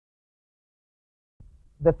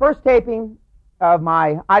The first taping of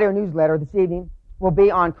my audio newsletter this evening will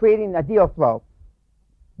be on creating a deal flow.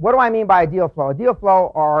 What do I mean by a deal flow? A deal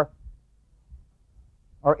flow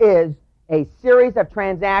is a series of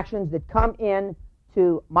transactions that come in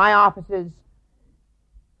to my offices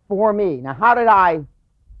for me. Now, how did I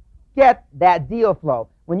get that deal flow?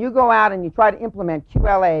 When you go out and you try to implement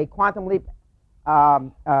QLA, quantum leap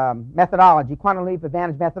methodology, quantum leap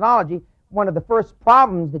advantage methodology, one of the first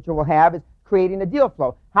problems that you will have is creating a deal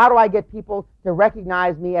flow. How do I get people to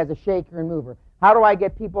recognize me as a shaker and mover? How do I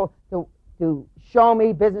get people to show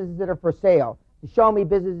me businesses that are for sale, to show me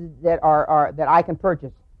businesses that are that I can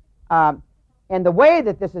purchase? And the way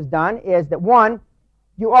that this is done is that, one,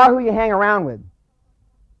 you are who you hang around with.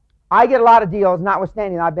 I get a lot of deals,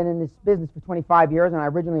 notwithstanding I've been in this business for 25 years and I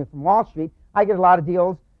originally am from Wall Street. I get a lot of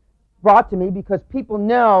deals brought to me because people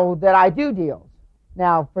know that I do deals.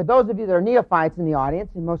 Now, for those of you that are neophytes in the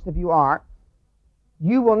audience, and most of you are,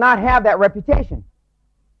 you will not have that reputation.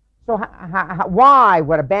 So why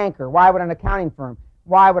would a banker, why would an accounting firm,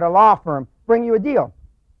 why would a law firm bring you a deal?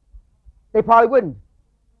 They probably wouldn't.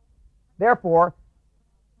 Therefore,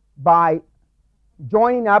 by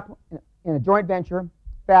joining up in a joint venture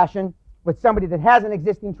fashion with somebody that has an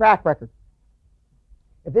existing track record,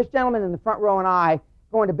 if this gentleman in the front row and I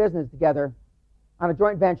go into business together on a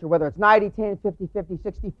joint venture, whether it's 90-10, 50-50,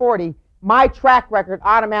 60-40, my track record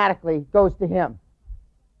automatically goes to him.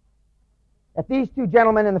 If these two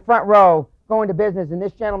gentlemen in the front row go into business and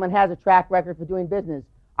this gentleman has a track record for doing business,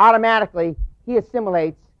 automatically he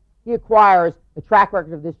assimilates, he acquires the track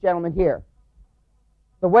record of this gentleman here.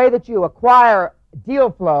 The way that you acquire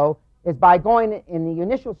deal flow is by going in the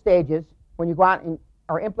initial stages, when you go out and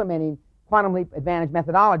are implementing quantum leap advantage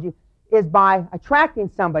methodology, is by attracting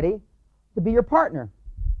somebody to be your partner.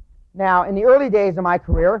 Now, in the early days of my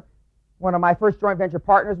career, one of my first joint venture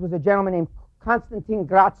partners was a gentleman named Konstantin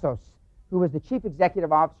Gratsos, who was the chief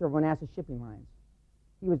executive officer of Onassis Shipping Lines.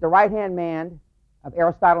 He was the right-hand man of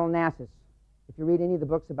Aristotle Onassis. If you read any of the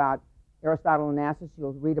books about Aristotle Onassis,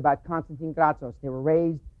 you'll read about Konstantin Gratsos. They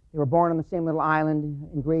were born on the same little island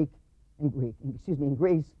in Greece,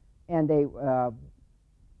 and they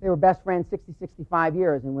were best friends 65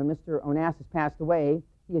 years. And when Mr. Onassis passed away,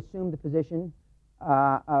 he assumed the position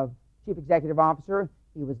of chief executive officer.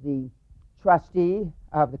 He was the trustee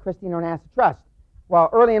of the Christine Onassis Trust. Well,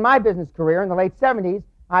 early in my business career, in the late 70s,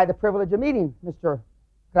 I had the privilege of meeting Mr.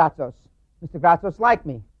 Gratsos. Mr. Gratsos liked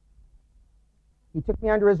me. He took me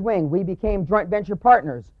under his wing. We became joint venture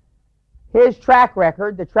partners. His track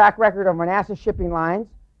record, the track record of Onassis Shipping Lines,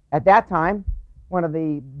 at that time, one of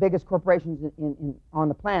the biggest corporations on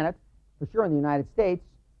the planet, for sure in the United States,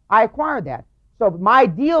 I acquired that. So my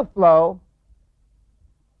deal flow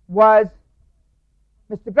was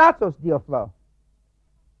Mr. Gratsos' deal flow.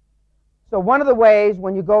 So one of the ways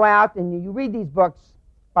when you go out and you read these books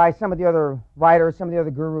by some of the other writers, some of the other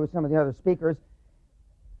gurus, some of the other speakers,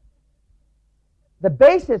 the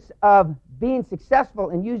basis of being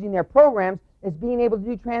successful in using their programs is being able to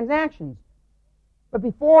do transactions. But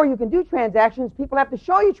before you can do transactions, people have to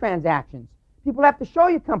show you transactions. People have to show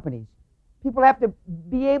you companies. People have to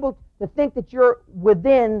be able to think that you're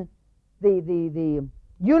within the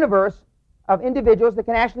universe of individuals that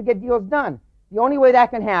can actually get deals done. The only way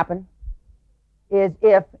that can happen is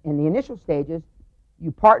if, in the initial stages,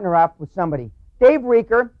 you partner up with somebody. Dave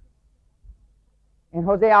Reeker and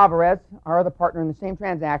Jose Alvarez, our other partner in the same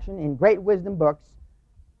transaction, in Great Wisdom Books,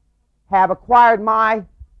 have acquired my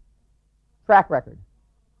track record.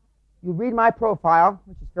 You read my profile,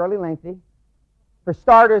 which is fairly lengthy. For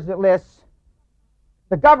starters, it lists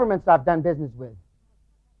the governments I've done business with.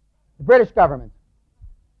 The British government,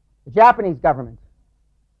 the Japanese government,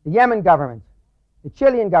 the Yemen government, the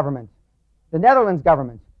Chilean government, the Netherlands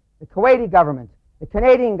government, the Kuwaiti government, the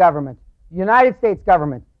Canadian government, the United States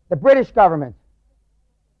government, the British government,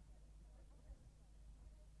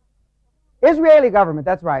 Israeli government,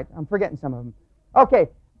 that's right, I'm forgetting some of them. Okay,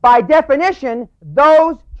 by definition,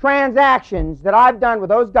 those transactions that I've done with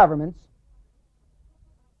those governments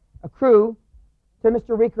accrue to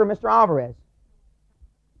Mr. Reeker and Mr. Alvarez.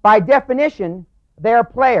 By definition, they're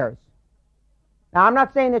players. Now, I'm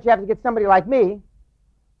not saying that you have to get somebody like me,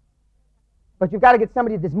 but you've got to get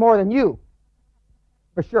somebody that's more than you,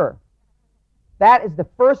 for sure. That is the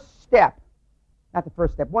first step. Not the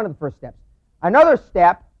first step, one of the first steps. Another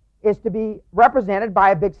step is to be represented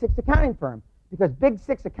by a Big Six accounting firm, because Big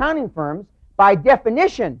Six accounting firms, by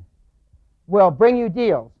definition, will bring you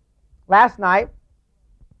deals. Last night,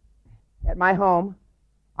 at my home,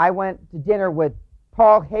 I went to dinner with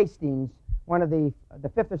Paul Hastings, one of the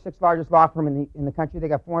fifth or sixth largest law firm in the country. They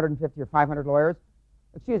got 450 or 500 lawyers.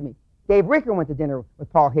 Excuse me, Dave Rieker went to dinner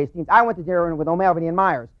with Paul Hastings. I went to dinner with O'Melveny and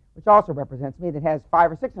Myers, which also represents me, that has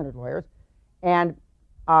 500 or 600 lawyers. And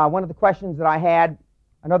one of the questions that I had,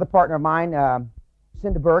 another partner of mine,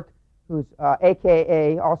 Cinda Burke, who's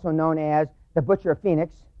AKA, also known as the Butcher of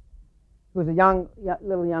Phoenix, who's a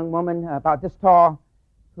little young woman about this tall,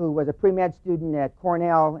 who was a pre-med student at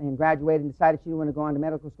Cornell and graduated and decided she didn't want to go on to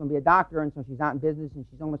medical school and be a doctor, and so she's out in business, and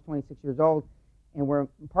she's almost 26 years old, and we're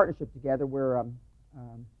in partnership together. We're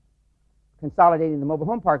consolidating the mobile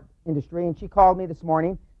home park industry, and she called me this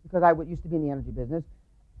morning because I used to be in the energy business,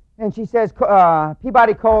 and she says,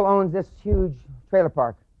 Peabody Coal owns this huge trailer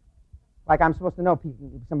park. Like I'm supposed to know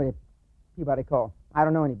somebody at Peabody Coal. I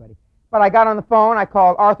don't know anybody. But I got on the phone, I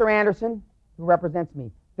called Arthur Anderson, who represents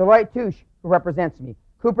me, Deloitte Touche, who represents me,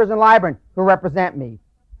 Coopers and Lybrand, who represent me,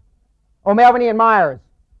 O'Melveny and Myers,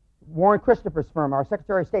 Warren Christopher's firm, our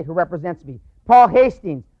Secretary of State, who represents me, Paul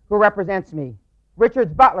Hastings, who represents me,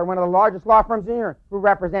 Richards Butler, one of the largest law firms in here, who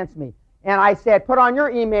represents me. And I said, put on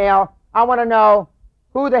your email, I want to know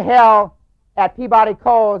who the hell at Peabody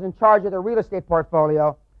Coal is in charge of their real estate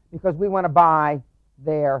portfolio, because we want to buy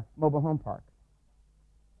their mobile home park.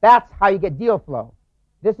 That's how you get deal flow.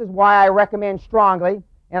 This is why I recommend strongly,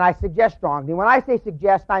 and I suggest strongly. When I say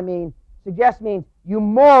suggest, I mean, suggest means, you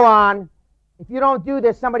moron, if you don't do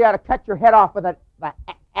this, somebody ought to cut your head off with an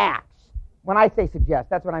axe. When I say suggest,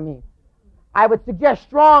 that's what I mean. I would suggest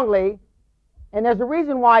strongly, and there's a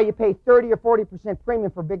reason why you pay 30 or 40%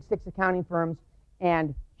 premium for big six accounting firms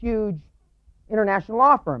and huge international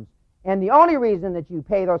law firms. And the only reason that you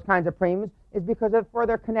pay those kinds of premiums is because for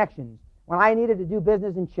their connections. When I needed to do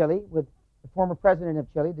business in Chile with the former president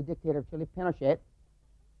of Chile, the dictator of Chile, Pinochet,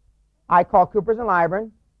 I called Coopers and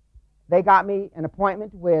Lybrand. They got me an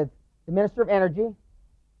appointment with the Minister of Energy,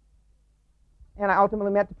 and I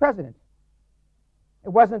ultimately met the president. It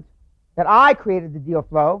wasn't that I created the deal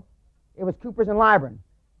flow. It was Coopers and Lybrand.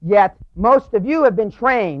 Yet, most of you have been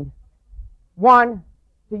trained, one,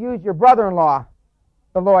 to use your brother-in-law,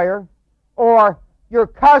 the lawyer, or your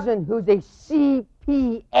cousin who's a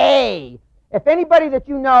CPA. If anybody that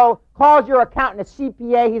you know calls your accountant a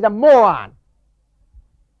CPA, he's a moron.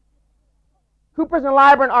 Coopers and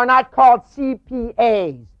Lybrand are not called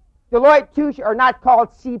CPAs. Deloitte Touche are not called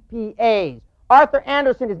CPAs. Arthur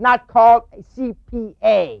Anderson is not called a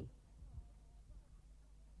CPA.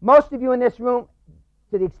 Most of you in this room,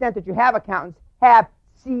 to the extent that you have accountants, have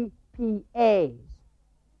CPAs.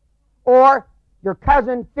 Or your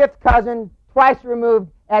cousin, fifth cousin, twice removed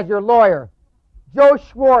as your lawyer. Joe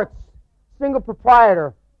Schwartz, single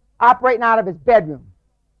proprietor, operating out of his bedroom.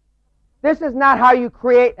 This is not how you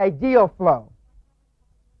create a deal flow.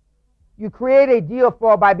 You create a deal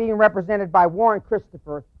flow by being represented by Warren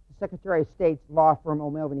Christopher, the Secretary of State's law firm,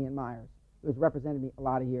 O'Melveny and Myers, who has represented me a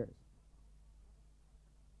lot of years.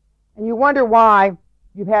 And you wonder why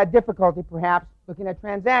you've had difficulty, perhaps, looking at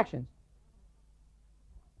transactions.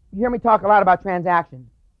 You hear me talk a lot about transactions.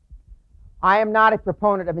 I am not a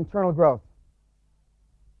proponent of internal growth.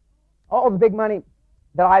 All the big money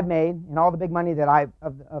that I've made and all the big money that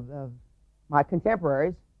of my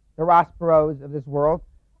contemporaries, the Ross Perot's of this world,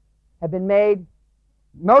 have been made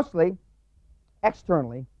mostly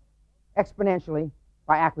externally, exponentially,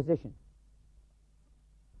 by acquisition.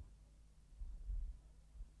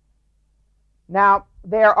 Now,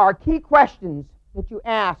 there are key questions that you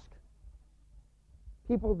ask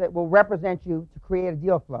people that will represent you to create a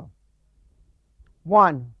deal flow.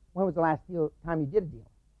 One, when was the last time you did a deal?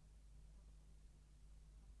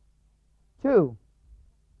 Two,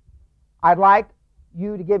 I'd like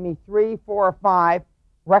you to give me 3, 4, or 5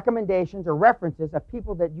 recommendations or references of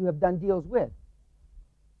people that you have done deals with.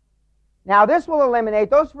 Now, this will eliminate,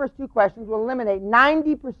 those first 2 questions will eliminate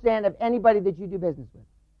 90% of anybody that you do business with.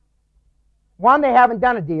 One, they haven't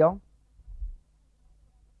done a deal.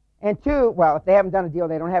 And 2, well, if they haven't done a deal,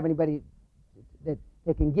 they don't have anybody that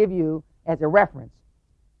they can give you as a reference.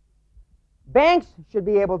 Banks should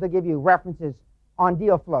be able to give you references on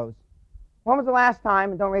deal flows. When was the last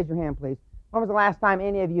time, and don't raise your hand, please, when was the last time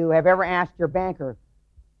any of you have ever asked your banker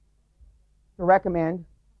to recommend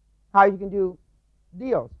how you can do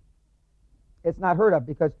deals? It's not heard of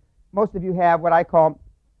because most of you have what I call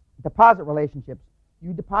deposit relationships.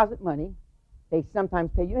 You deposit money, they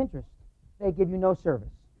sometimes pay you interest. They give you no service.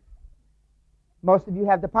 Most of you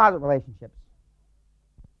have deposit relationships.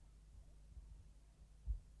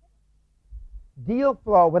 Deal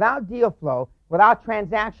flow, without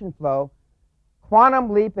transaction flow,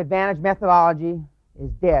 quantum leap advantage methodology is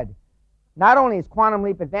dead. Not only is quantum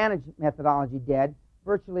leap advantage methodology dead,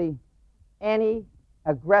 virtually any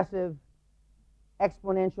aggressive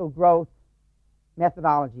exponential growth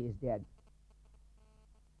methodology is dead.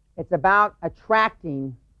 It's about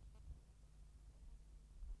attracting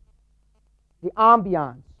the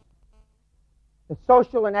ambiance, the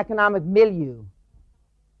social and economic milieu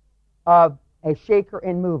of a shaker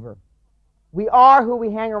and mover. We are who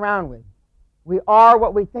we hang around with. We are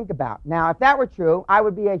what we think about. Now, if that were true, I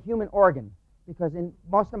would be a human organ, because in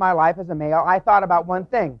most of my life as a male, I thought about one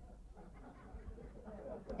thing.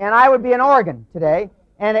 And I would be an organ today,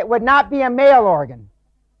 and it would not be a male organ.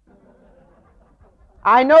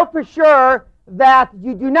 I know for sure that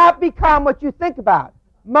you do not become what you think about.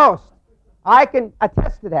 Most. I can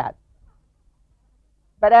attest to that.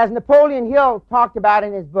 But as Napoleon Hill talked about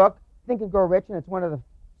in his book, Think and Grow Rich, and it's one of the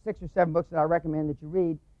 6 or 7 books that I recommend that you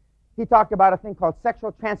read, he talked about a thing called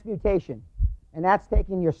sexual transmutation. And that's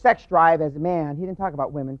taking your sex drive as a man. He didn't talk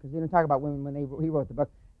about women, because he didn't talk about women when he wrote the book.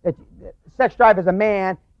 That sex drive as a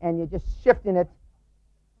man, and you're just shifting it.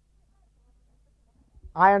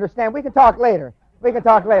 I understand. We can talk later. We can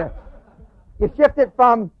talk later. You shift it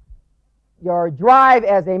from your drive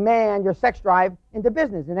as a man, your sex drive, into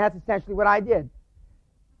business. And that's essentially what I did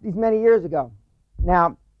these many years ago.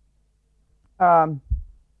 Now, I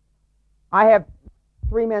have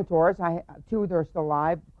 3 mentors. 2 that are still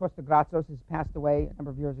alive. Costa Grazos has passed away a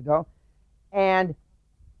number of years ago. And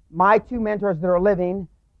my 2 mentors that are living,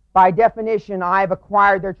 by definition, I've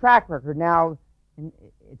acquired their track record. Now, it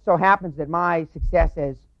so happens that my success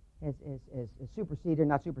has superseded,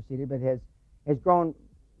 not superseded, but has grown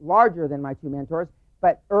larger than my 2 mentors.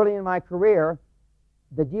 But early in my career,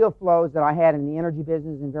 the deal flows that I had in the energy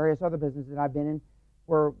business and various other businesses that I've been in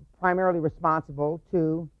were primarily responsible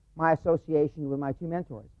to my association with my 2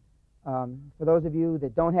 mentors. For those of you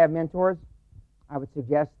that don't have mentors, I would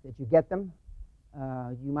suggest that you get them.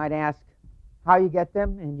 You might ask how you get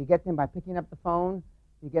them, and you get them by picking up the phone.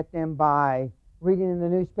 You get them by reading in the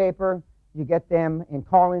newspaper. You get them in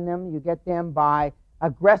calling them. You get them by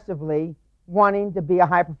aggressively wanting to be a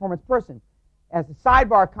high-performance person. As a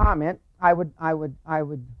sidebar comment, I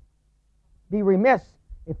would be remiss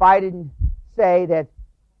if I didn't say that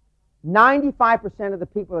 95% of the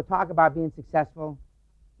people that talk about being successful,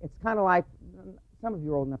 it's kind of like, some of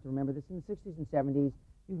you are old enough to remember this, in the 60s and 70s,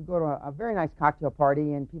 you could go to a very nice cocktail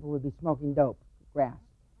party and people would be smoking dope, grass.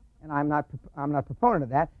 And I'm not a proponent of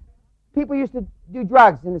that. People used to do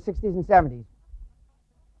drugs in the 60s and 70s.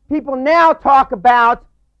 People now talk about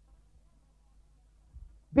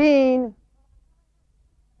being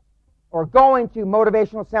or going to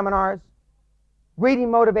motivational seminars, reading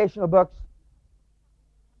motivational books,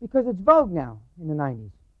 because it's vogue now in the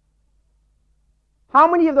 90s. How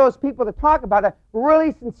many of those people that talk about it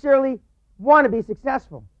really sincerely want to be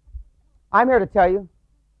successful? I'm here to tell you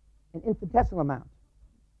an infinitesimal amount.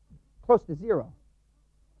 Close to zero.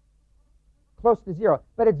 Close to zero.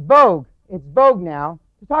 But it's vogue. It's vogue now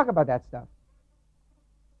to talk about that stuff.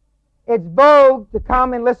 It's vogue to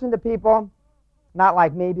come and listen to people, not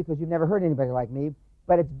like me, because you've never heard anybody like me,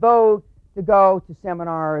 but it's vogue to go to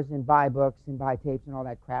seminars and buy books and buy tapes and all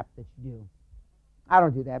that crap that you do. I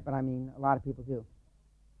don't do that, but I mean, a lot of people do.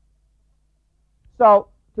 So,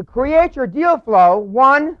 to create your deal flow,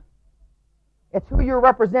 1, it's who you're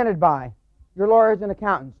represented by, your lawyers and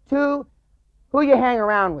accountants. 2, who you hang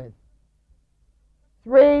around with.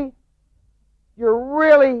 3, your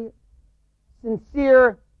really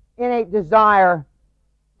sincere, innate desire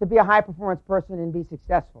to be a high-performance person and be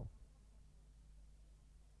successful.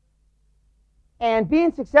 And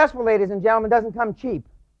being successful, ladies and gentlemen, doesn't come cheap.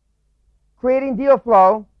 Creating deal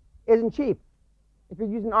flow isn't cheap. If you're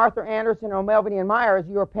using Arthur Andersen or Melvin and Myers,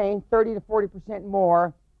 you are paying 30 to 40%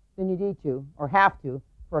 more than you need to or have to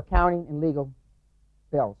for accounting and legal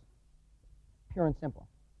bills. Pure and simple.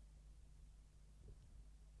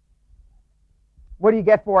 What do you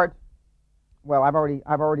get for it? Well, I've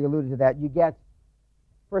already alluded to that. You get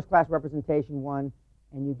first-class representation, 1,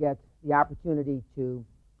 and you get the opportunity to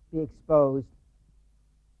be exposed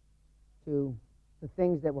to the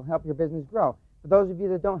things that will help your business grow. For those of you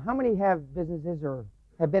that don't, how many have businesses or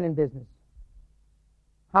have been in business?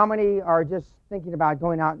 How many are just thinking about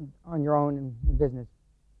going out on your own in business?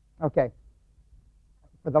 Okay.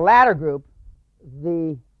 For the latter group,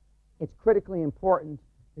 it's critically important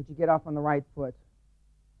that you get off on the right foot.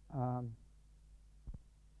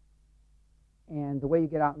 And the way you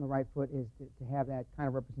get out on the right foot is to have that kind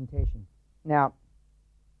of representation. Now,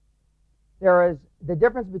 there is the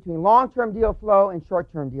difference between long-term deal flow and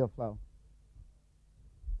short-term deal flow.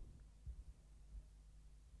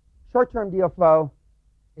 Short-term deal flow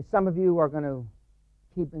is some of you are going to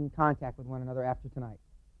keep in contact with one another after tonight.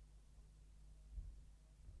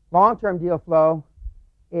 Long-term deal flow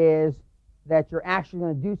is that you're actually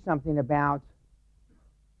going to do something about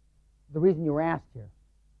the reason you were asked here.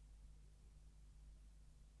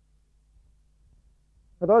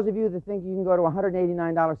 For those of you that think you can go to a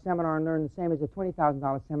 $189 seminar and learn the same as a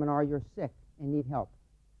 $20,000 seminar, you're sick and need help.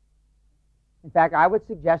 In fact, I would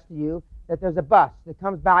suggest to you that there's a bus that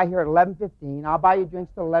comes by here at 11:15. I'll buy you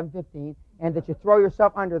drinks till 11:15, and that you throw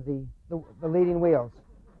yourself under the leading wheels.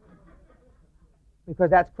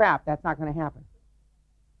 Because that's crap. That's not going to happen.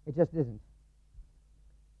 It just isn't.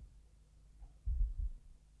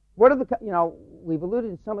 What are the, we've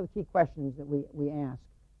alluded to some of the key questions that we ask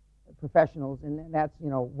professionals, and that's,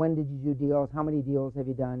 when did you do deals, how many deals have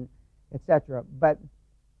you done, etc. But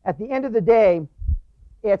at the end of the day,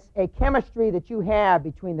 it's a chemistry that you have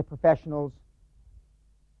between the professionals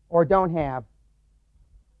or don't have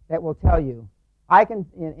that will tell you. I can,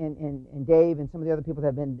 and Dave and some of the other people that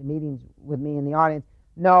have been to meetings with me in the audience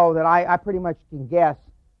know that I pretty much can guess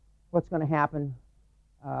what's going to happen.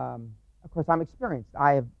 Of course, I'm experienced.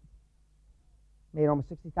 I have made almost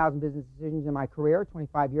 60,000 business decisions in my career,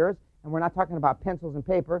 25 years, and we're not talking about pencils and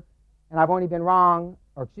paper. And I've only been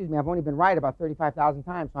I've only been right about 35,000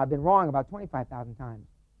 times, so I've been wrong about 25,000 times.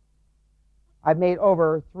 I've made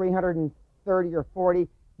over 330 or 40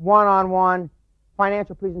 one-on-one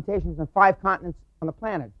financial presentations on 5 continents on the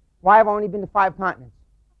planet. Why have I only been to 5 continents?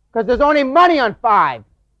 Because there's only money on 5.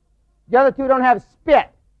 The other 2 don't have spit.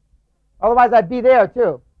 Otherwise, I'd be there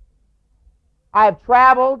too. I've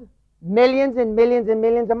traveled millions and millions and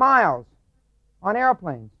millions of miles on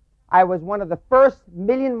airplanes. I was one of the first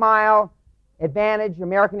million-mile Advantage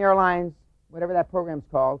American Airlines, whatever that program's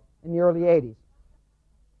called, in the early 80s.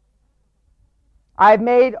 I've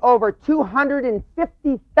made over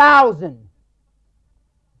 250,000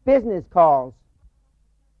 business calls.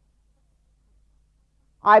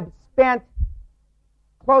 I've spent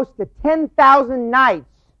close to 10,000 nights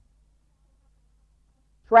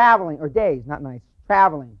traveling, or days, not nights,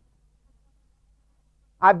 traveling.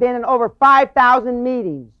 I've been in over 5,000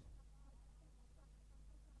 meetings.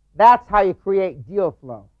 That's how you create deal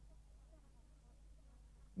flow.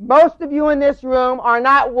 Most of you in this room are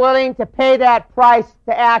not willing to pay that price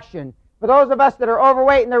to action. For those of us that are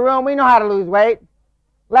overweight in the room, we know how to lose weight.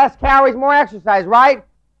 Less calories, more exercise, right?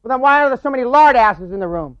 Well, then why are there so many lard asses in the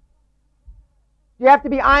room? Do you have to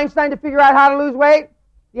be Einstein to figure out how to lose weight?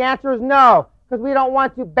 The answer is no, because we don't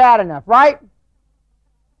want to bad enough, right?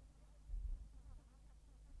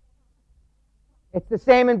 It's the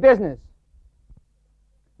same in business.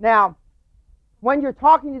 Now, when you're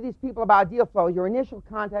talking to these people about deal flow, your initial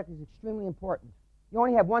contact is extremely important. You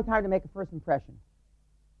only have one time to make a first impression.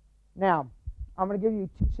 Now, I'm going to give you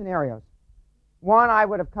 2 scenarios. One, I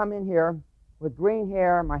would have come in here with green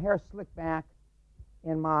hair, my hair slicked back,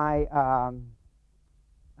 and my, well,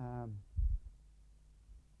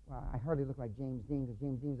 I hardly look like James Dean, because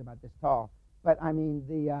James Dean's about this tall. But, I mean,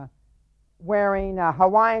 wearing a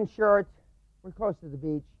Hawaiian shirt, we're close to the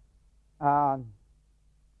beach,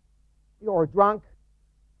 or drunk,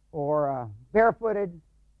 or barefooted,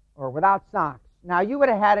 or without socks. Now, you would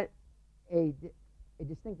have had a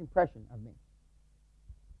distinct impression of me.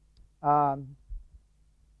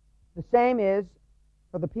 The same is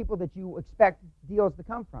for the people that you expect deals to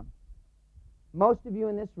come from. Most of you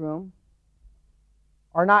in this room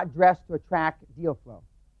are not dressed to attract deal flow.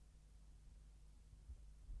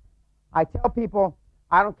 I tell people,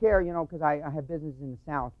 I don't care, because I have business in the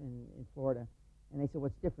South, in Florida, and they say,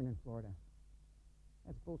 what's different in Florida?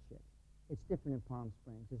 That's bullshit. It's different in Palm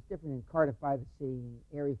Springs. It's different in Cardiff by the Sea,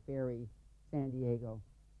 Airy Ferry, San Diego.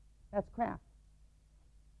 That's crap.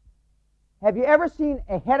 Have you ever seen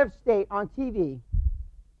a head of state on TV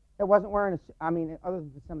that wasn't wearing a suit? I mean, other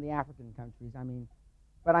than some of the African countries, have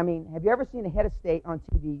you ever seen a head of state on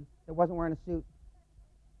TV that wasn't wearing a suit?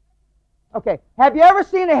 Okay. Have you ever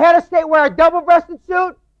seen a head of state wear a double-breasted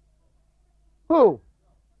suit? Who?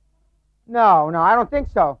 No, I don't think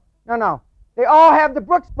so. No. They all have the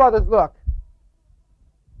Brooks Brothers look.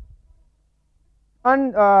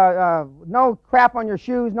 No crap on your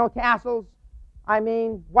shoes, no tassels.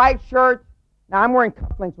 White shirt. Now, I'm wearing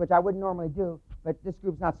cufflinks, which I wouldn't normally do, but this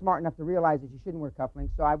group's not smart enough to realize that you shouldn't wear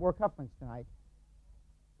cufflinks, so I wore cufflinks tonight.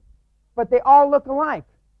 But they all look alike.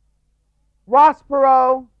 Ross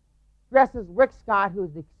Perot dresses Rick Scott,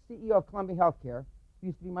 who's the CEO of Columbia Healthcare,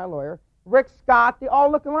 used to be my lawyer. Rick Scott, they all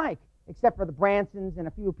look alike, except for the Bransons and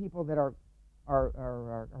a few people that are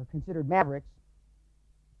considered mavericks.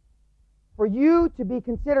 For you to be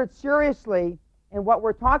considered seriously in what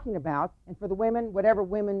we're talking about, and for the women, whatever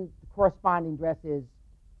women the corresponding dress is,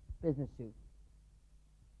 business suit.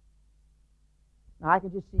 Now, I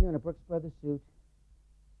can just see you in a Brooks Brothers suit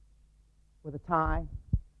with a tie.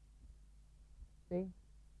 See?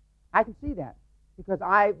 I can see that because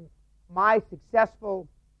my successful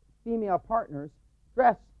female partners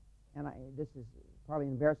dress, and this is probably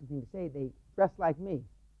an embarrassing thing to say, they dress like me,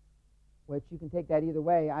 which you can take that either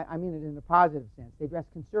way. I mean it in a positive sense. They dress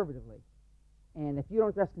conservatively. And if you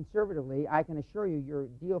don't dress conservatively, I can assure you your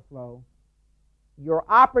deal flow, your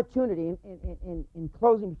opportunity, in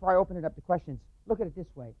closing before I open it up to questions, look at it this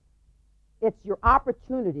way. It's your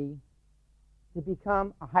opportunity to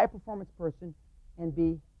become a high-performance person and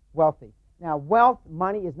be wealthy. Now, wealth,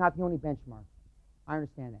 money is not the only benchmark. I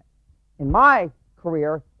understand that. In my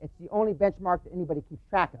career, it's the only benchmark that anybody keeps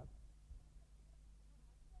track of.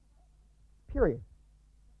 Period.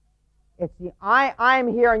 It's the I'm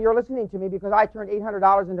here and you're listening to me because I turned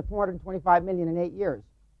 $800 into $425 million in 8 years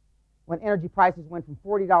when energy prices went from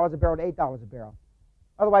 $40 a barrel to $8 a barrel.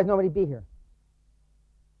 Otherwise, nobody'd be here.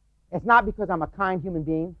 It's not because I'm a kind human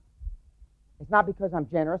being. It's not because I'm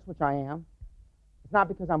generous, which I am. It's not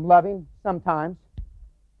because I'm loving sometimes.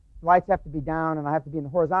 The lights have to be down and I have to be in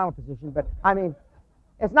the horizontal position. But, I mean,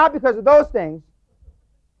 it's not because of those things.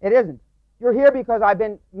 It isn't. You're here because I've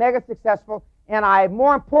been mega successful, and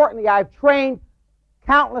more importantly, I've trained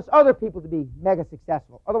countless other people to be mega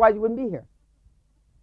successful. Otherwise, you wouldn't be here.